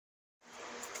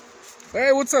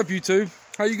Hey, what's up, YouTube?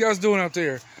 How you guys doing out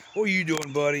there? What are you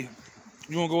doing, buddy?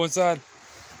 You want to go inside?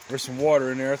 There's some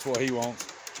water in there. That's what he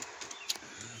wants.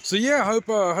 So yeah, I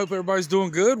hope everybody's doing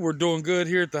good. We're doing good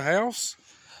here at the house.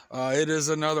 It is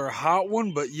another hot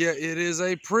one, but yet it is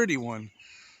a pretty one.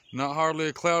 Not hardly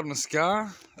a cloud in the sky.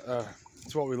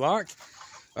 That's what we like.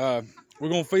 We're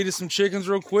gonna feed us some chickens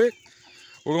real quick.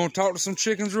 We're gonna talk to some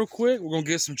chickens real quick. We're gonna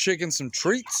get some chickens some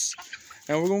treats,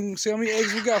 and we're gonna see how many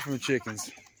eggs we got from the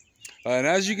chickens. And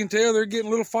as you can tell, they're getting a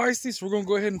little feisty, so we're going to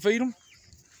go ahead and feed them.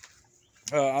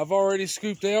 I've already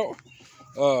scooped out,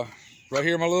 right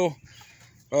here, my little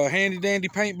handy-dandy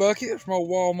paint bucket from old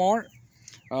Walmart.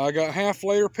 I got half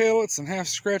layer pellets and half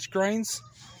scratch grains.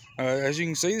 As you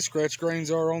can see, the scratch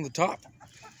grains are on the top.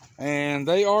 And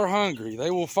they are hungry. They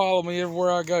will follow me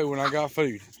everywhere I go when I got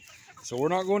food. So we're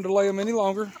not going to delay them any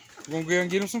longer. We're going to go ahead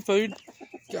and get them some food.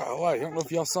 Golly, I don't know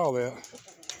if y'all saw that.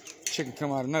 Chicken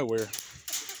come out of nowhere.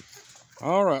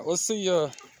 All right, let's see.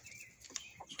 Let's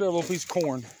grab a little piece of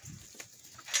corn.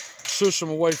 Shush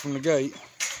them away from the gate.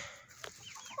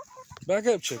 Back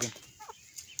up, chicken.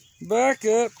 Back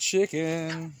up,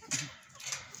 chicken.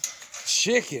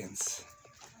 Chickens.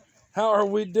 How are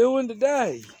we doing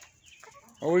today?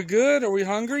 Are we good? Are we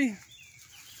hungry?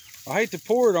 I hate to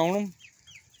pour it on them,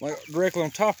 like directly on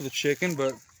top of the chicken,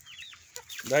 but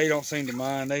they don't seem to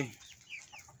mind. They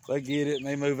get it and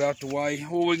they move out the way.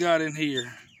 What we got in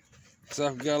here? So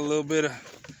I've got a little bit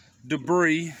of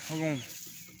debris. We're going to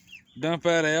dump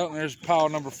that out, and there's pile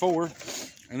number 4.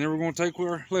 And then we're going to take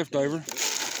our leftover,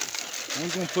 and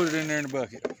we're going to put it in there in the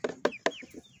bucket.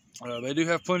 They do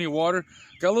have plenty of water.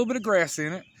 Got a little bit of grass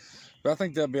in it, but I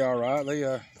think that'll be all right.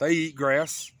 They eat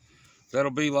grass.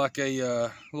 That'll be like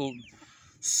a little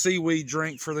seaweed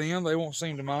drink for them. They won't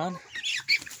seem to mind.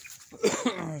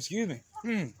 Excuse me.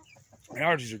 The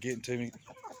allergies are getting to me.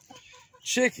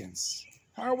 Chickens.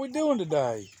 How are we doing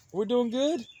today? Are we doing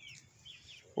good?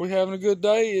 We're having a good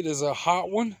day. It is a hot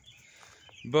one,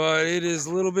 but it is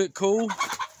a little bit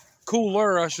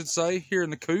cooler, I should say, here in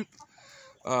the coop.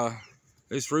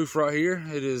 This roof right here,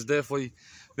 it has definitely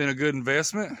been a good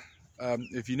investment.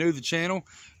 If you're new to the channel,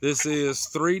 this is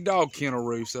 3 dog kennel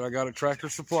roofs that I got at Tractor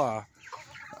Supply.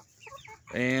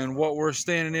 And what we're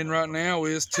standing in right now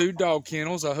is 2 dog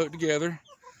kennels I hooked together.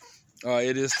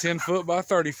 It is 10 foot by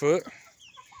 30 foot.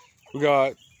 We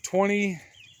got 20,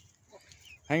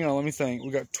 hang on, let me think. We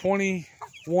got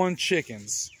 21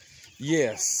 chickens.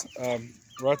 Yes,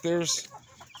 right there's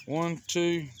 1,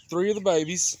 2, 3 of the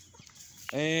babies.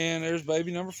 And there's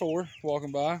baby number 4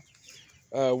 walking by.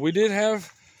 We did have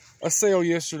a sale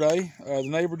yesterday. The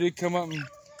neighbor did come up and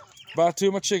buy 2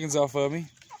 of my chickens off of me.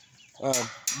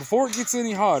 Before it gets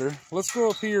any hotter, let's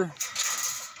go up here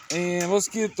and let's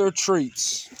get their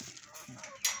treats.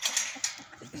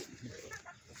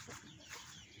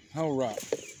 All right.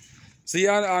 See,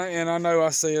 I know I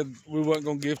said we wasn't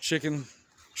going to give chicken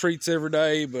treats every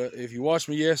day, but if you watch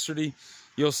me yesterday,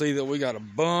 you'll see that we got a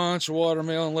bunch of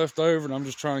watermelon left over, and I'm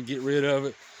just trying to get rid of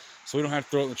it so we don't have to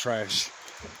throw it in the trash.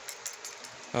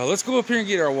 Let's go up here and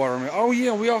get our watermelon. Oh,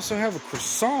 yeah, we also have a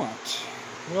croissant.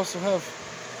 We also have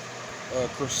a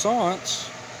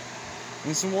croissant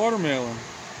and some watermelon.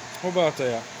 What about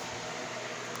that?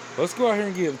 Let's go out here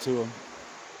and give it to them.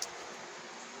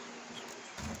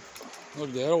 Look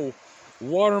at that old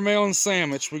watermelon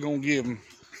sandwich we're going to give them.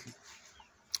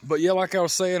 But yeah, like I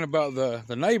was saying about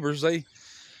the neighbors, they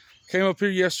came up here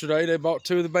yesterday. They bought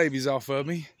 2 of the babies off of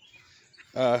me.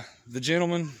 The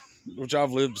gentleman, which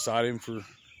I've lived beside him for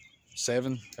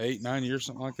 7, 8, 9 years,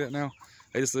 something like that now.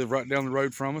 They just live right down the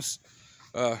road from us.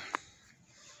 Out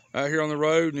here on the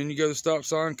road, and then you go to the stop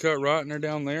sign, cut right, and they're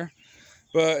down there.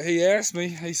 But he asked me,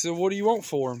 he said, what do you want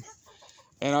for them?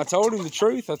 And I told him the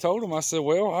truth. I told him, I said,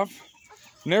 well, I've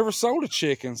never sold a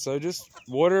chicken, so just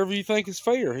whatever you think is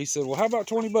fair. He said, well, how about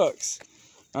 20 bucks?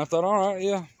 And I thought, all right,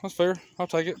 yeah, that's fair. I'll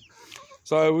take it.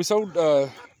 So we sold 2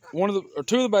 of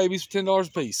the babies for $10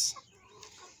 a piece.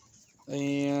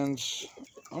 And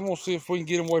I'm going to see if we can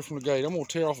get them away from the gate. I'm going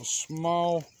to tear off a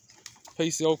small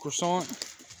piece of the old croissant.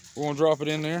 We're going to drop it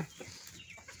in there.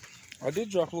 I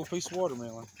did drop a little piece of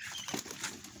watermelon.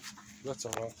 That's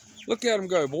all right. Look at them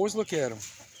go, boys. Look at them.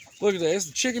 Look at that. It's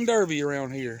the chicken derby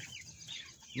around here.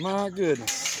 My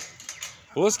goodness.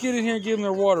 Well, let's get in here and give them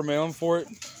their watermelon before it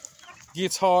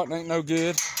gets hot and ain't no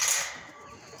good.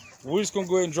 We're just going to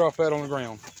go ahead and drop that on the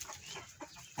ground.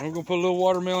 And we're going to put a little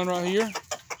watermelon right here.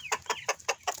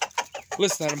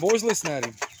 Listen at him, boys. Listen at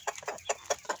him.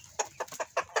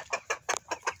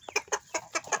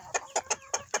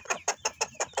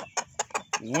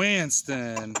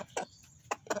 Winston.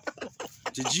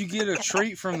 Did you get a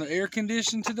treat from the air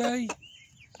condition today?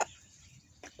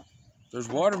 There's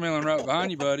watermelon right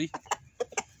behind you, buddy.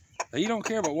 He don't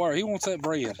care about water. He wants that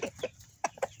bread.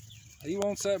 He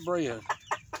wants that bread.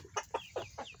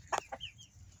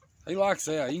 He likes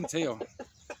that. You can tell.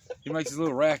 He makes his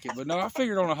little racket. But no, I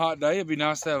figured on a hot day it'd be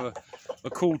nice to have a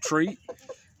cool treat.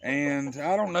 And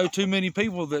I don't know too many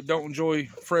people that don't enjoy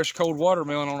fresh, cold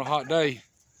watermelon on a hot day.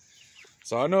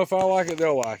 So I know if I like it,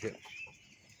 they'll like it.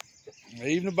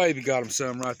 Even the baby got him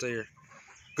some right there.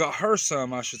 Got her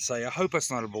some, I should say. I hope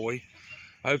that's not a boy.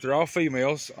 I hope they're all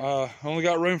females. Only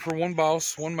got room for one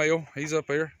boss, one male. He's up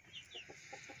there.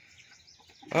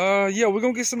 Yeah, we're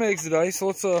gonna get some eggs today. So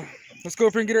let's go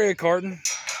up here and get our egg carton.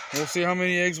 We'll see how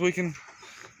many eggs we can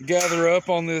gather up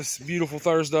on this beautiful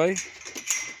Thursday.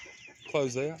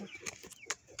 Close that.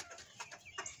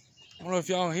 I don't know if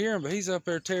y'all hear him, but he's up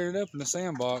there tearing it up in the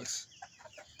sandbox.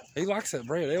 He likes that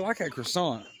bread. They like that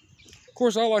croissant. Of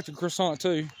course, I like the croissant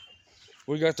too.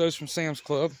 We got those from Sam's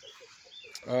Club.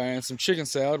 And some chicken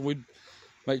salad. We'd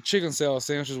make chicken salad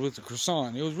sandwiches with the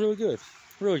croissant. It was really good.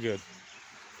 Really good.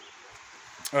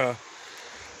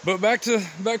 But back to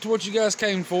what you guys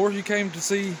came for. You came to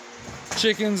see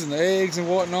chickens and the eggs and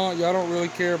whatnot. Y'all don't really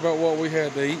care about what we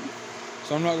had to eat.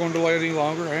 So I'm not going to delay it any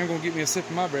longer. I am going to get me a sip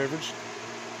of my beverage.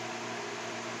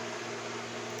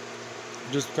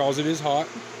 Just because it is hot.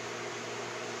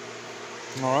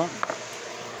 Alright.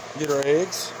 Get our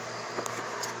eggs.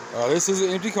 This is an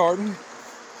empty carton.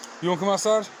 You want to come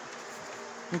outside?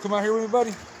 You want to come out here with me,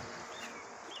 buddy?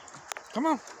 Come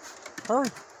on. Hurry.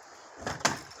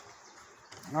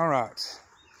 Alright.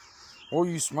 What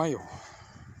do you smell?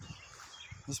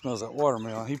 He smells like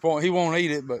watermelon. He won't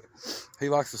eat it, but he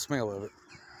likes the smell of it.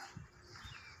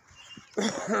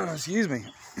 Excuse me.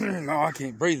 No, I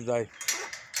can't breathe today.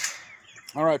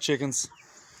 Alright, chickens.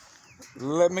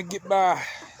 Let me get by.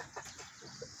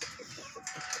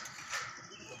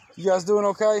 You guys doing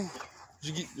okay?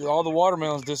 Did you get all the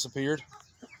watermelons disappeared?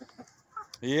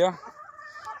 Yeah?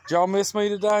 Did y'all miss me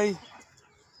today?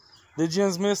 Did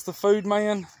you miss the food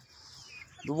man?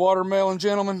 The watermelon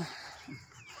gentleman?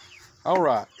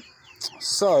 Alright.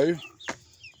 So,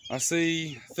 I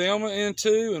see Thelma in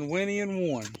 2 and Winnie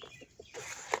in 1.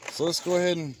 So let's go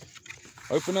ahead and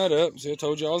open that up. See, I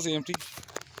told you I was empty.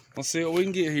 Let's see what we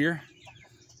can get here.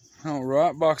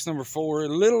 Alright, box number 4. A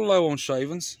little low on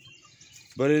shavings,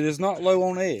 but it is not low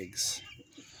on eggs.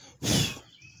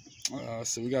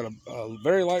 So we got a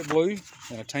very light blue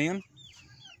and a tan.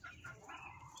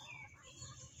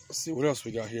 Let's see what else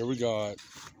we got here. We got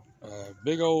a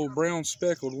big old brown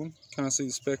speckled one. Kind of see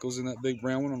the speckles in that big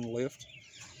brown one on the left.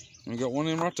 And we got one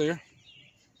of them right there.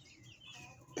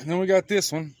 And then we got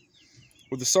this one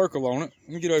with the circle on it.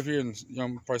 Let me get over here and y'all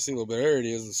can probably see a little bit. There it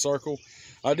is, the circle.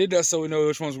 I did that so we know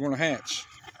which ones we're going to hatch.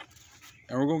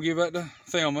 And we're going to give that to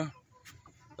Thelma.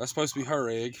 That's supposed to be her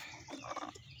egg.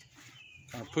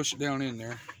 Kind of push it down in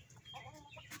there.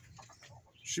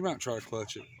 She might try to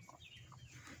clutch it.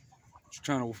 She's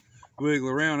trying to wiggle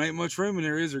around. Ain't much room in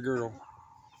there, is there, girl?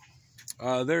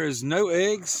 There is no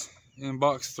eggs in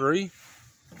box 3.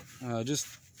 Just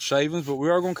shavings, but we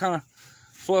are going to kind of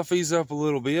fluff these up a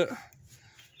little bit.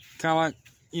 Kind of like,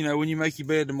 you know, when you make your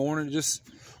bed in the morning, it just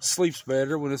sleeps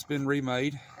better when it's been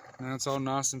remade. Now it's all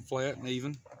nice and flat and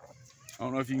even. I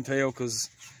don't know if you can tell because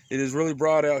it is really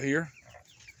bright out here.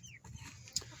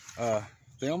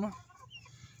 Thelma,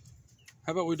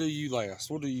 how about we do you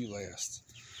last? We'll do you last.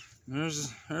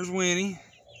 There's Winnie.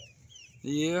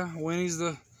 Yeah, Winnie's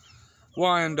the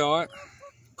Wyandotte,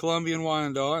 Colombian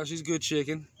Wyandotte. She's a good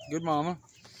chicken, good mama.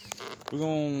 We're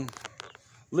gonna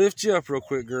lift you up real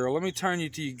quick, girl. Let me turn you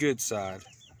to your good side.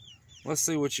 Let's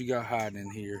see what you got hiding in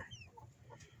here.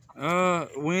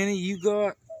 Winnie, you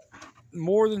got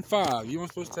more than 5. You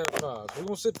weren't supposed to have 5. We're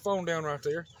gonna sit the phone down right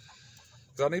there,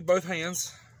 because I need both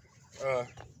hands.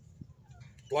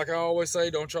 Like I always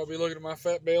say, don't y'all be looking at my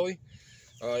fat belly.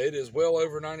 It is well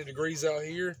over 90 degrees out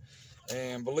here,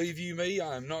 and believe you me,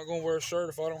 I am not going to wear a shirt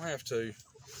if I don't have to.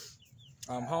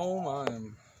 I'm home. I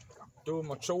am doing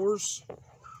my chores.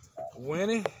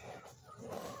 Winnie,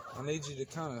 I need you to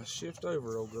kind of shift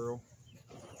over, old girl.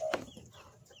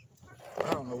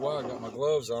 I don't know why I got my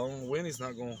gloves on. Winnie's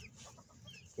not going to...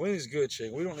 Winnie's a good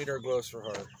chick. We don't need our gloves for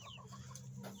her.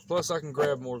 Plus, I can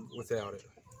grab more without it.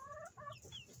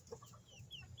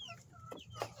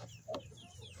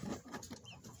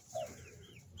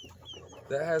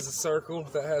 That has a circle,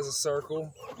 that has a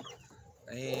circle,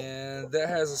 and that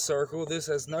has a circle. This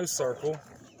has no circle.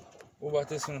 What about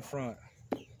this one in front?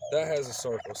 That has a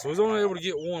circle. So he's only able to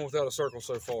get one without a circle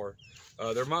so far.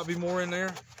 There might be more in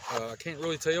there. I can't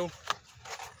really tell.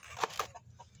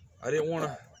 I didn't want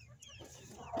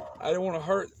to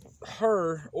hurt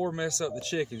her or mess up the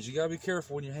chickens. You gotta be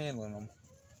careful when you're handling them.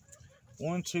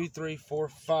 1, 2, 3, 4,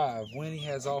 5. Winnie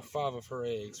has all 5 of her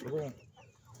eggs. We're gonna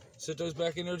sit those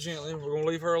back in there gently. We're gonna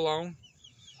leave her alone.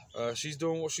 She's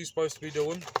doing what she's supposed to be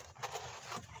doing.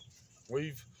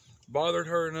 We've bothered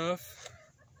her enough.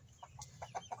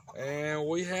 And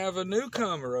we have a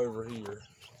newcomer over here.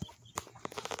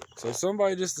 So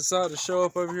somebody just decided to show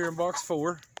up over here in box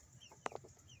 4.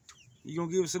 You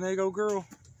gonna give us an egg, old girl?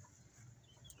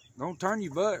 Don't turn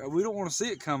your butt. We don't want to see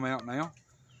it come out now.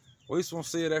 We just want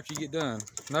to see it after you get done.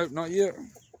 Nope, not yet.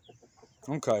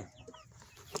 Okay.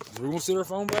 We're gonna sit our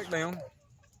phone back down.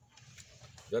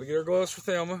 Gotta get our gloves for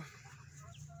Thelma.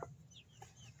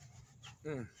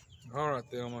 All right,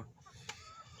 Thelma.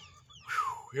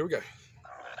 Whew, here we go.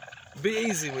 Be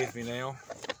easy with me now.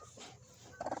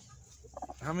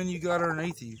 How many you got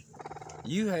underneath you?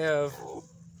 You have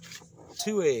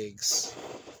 2 eggs.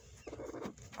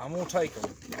 I'm gonna take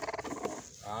them.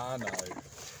 I know.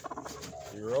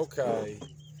 You're okay.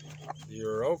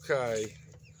 You're okay.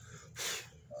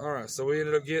 All right, so we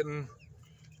ended up getting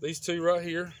these 2 right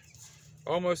here.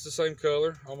 Almost the same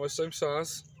color, almost same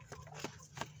size.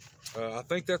 I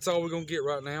think that's all we're gonna get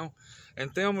right now.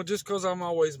 And Thelma, just because I'm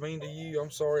always mean to you,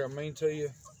 I'm sorry I'm mean to you.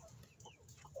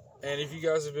 And if you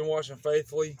guys have been watching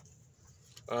faithfully,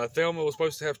 Thelma was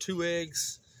supposed to have 2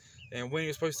 eggs, and Winnie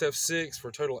was supposed to have 6 for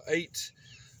a total of 8.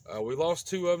 We lost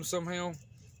 2 of them somehow,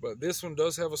 but this one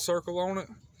does have a circle on it.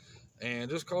 And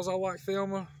just because I like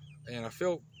Thelma, and I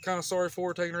feel kind of sorry for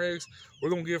her taking her eggs, we're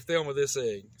going to give Thelma this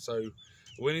egg. So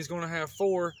Winnie's going to have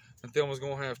 4, and Thelma's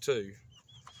going to have 2.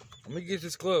 Let me get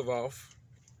this glove off.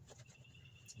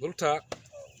 A little tight.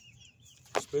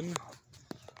 Spin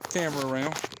the camera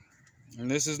around. And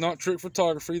this is not trick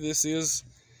photography. This is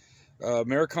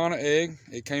Americana egg.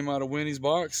 It came out of Winnie's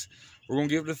box. We're going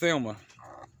to give it to Thelma.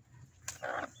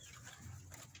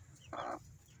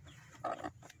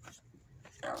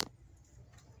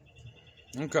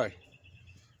 Okay.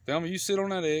 Thelma, you sit on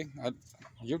that egg.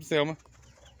 Give it to Thelma.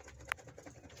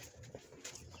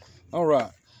 All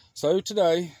right. So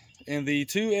today, in the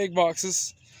 2 egg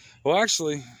boxes, well,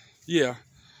 actually, yeah,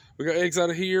 we got eggs out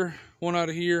of here, 1 out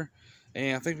of here,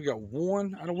 and I think we got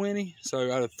 1 out of Winnie.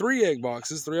 So out of 3 egg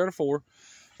boxes, 3 out of 4,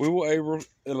 we will able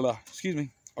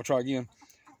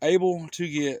to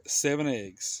get 7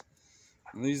 eggs.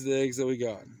 And these are the eggs that we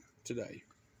got today.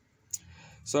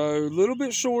 So a little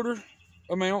bit shorter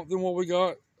amount than what we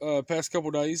got past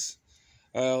couple days.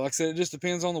 Like I said, it just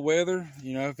depends on the weather.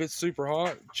 You know, if it's super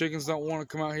hot, chickens don't want to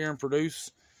come out here and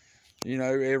produce, you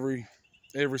know, every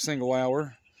single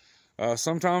hour.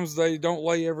 Sometimes they don't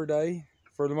lay every day.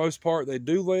 For the most part, they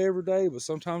do lay every day, but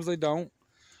sometimes they don't.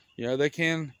 You know, they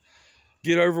can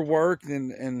get overworked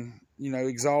and you know,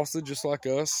 exhausted just like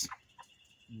us.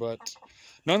 But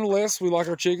nonetheless, we like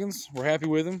our chickens. We're happy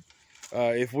with them.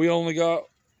 If we only got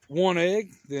 1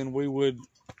 egg, then we would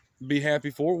be happy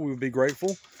for it. We would be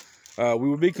grateful. We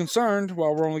would be concerned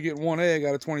while we're only getting 1 egg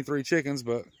out of 23 chickens,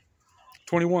 but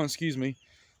 21, excuse me.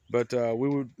 But we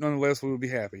would, nonetheless, we would be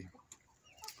happy.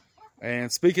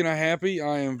 And speaking of happy,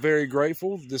 I am very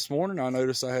grateful. This morning, I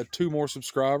noticed I had 2 more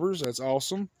subscribers. That's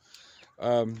awesome.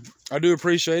 I do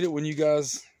appreciate it when you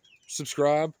guys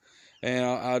subscribe. And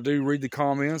I do read the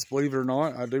comments, believe it or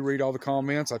not. I do read all the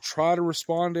comments. I try to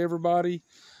respond to everybody.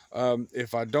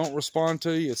 If I don't respond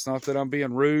to you, it's not that I'm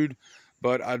being rude,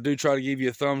 but I do try to give you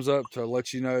a thumbs up to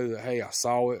let you know that, hey, I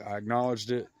saw it, I acknowledged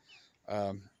it.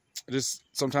 Just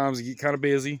sometimes you get kind of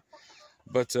busy,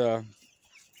 but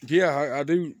yeah, I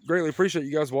do greatly appreciate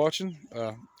you guys watching.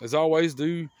 As always,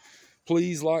 do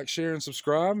please like, share, and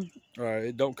subscribe.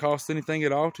 It don't cost anything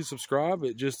at all to subscribe.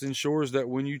 It just ensures that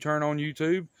when you turn on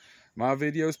YouTube, my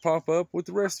videos pop up with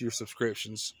the rest of your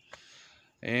subscriptions.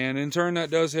 And in turn,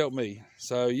 that does help me.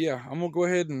 So yeah, I'm gonna go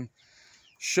ahead and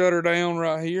shut her down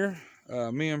right here.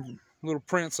 Me and little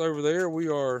Prince over there, we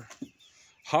are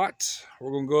hot.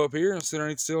 We're gonna go up here and sit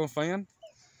underneath the ceiling fan.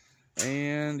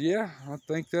 And yeah, I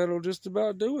think that'll just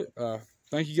about do it.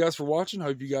 Thank you guys for watching.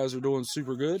 Hope you guys are doing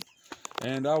super good.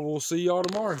 And I will see y'all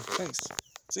tomorrow. Thanks.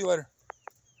 See you later.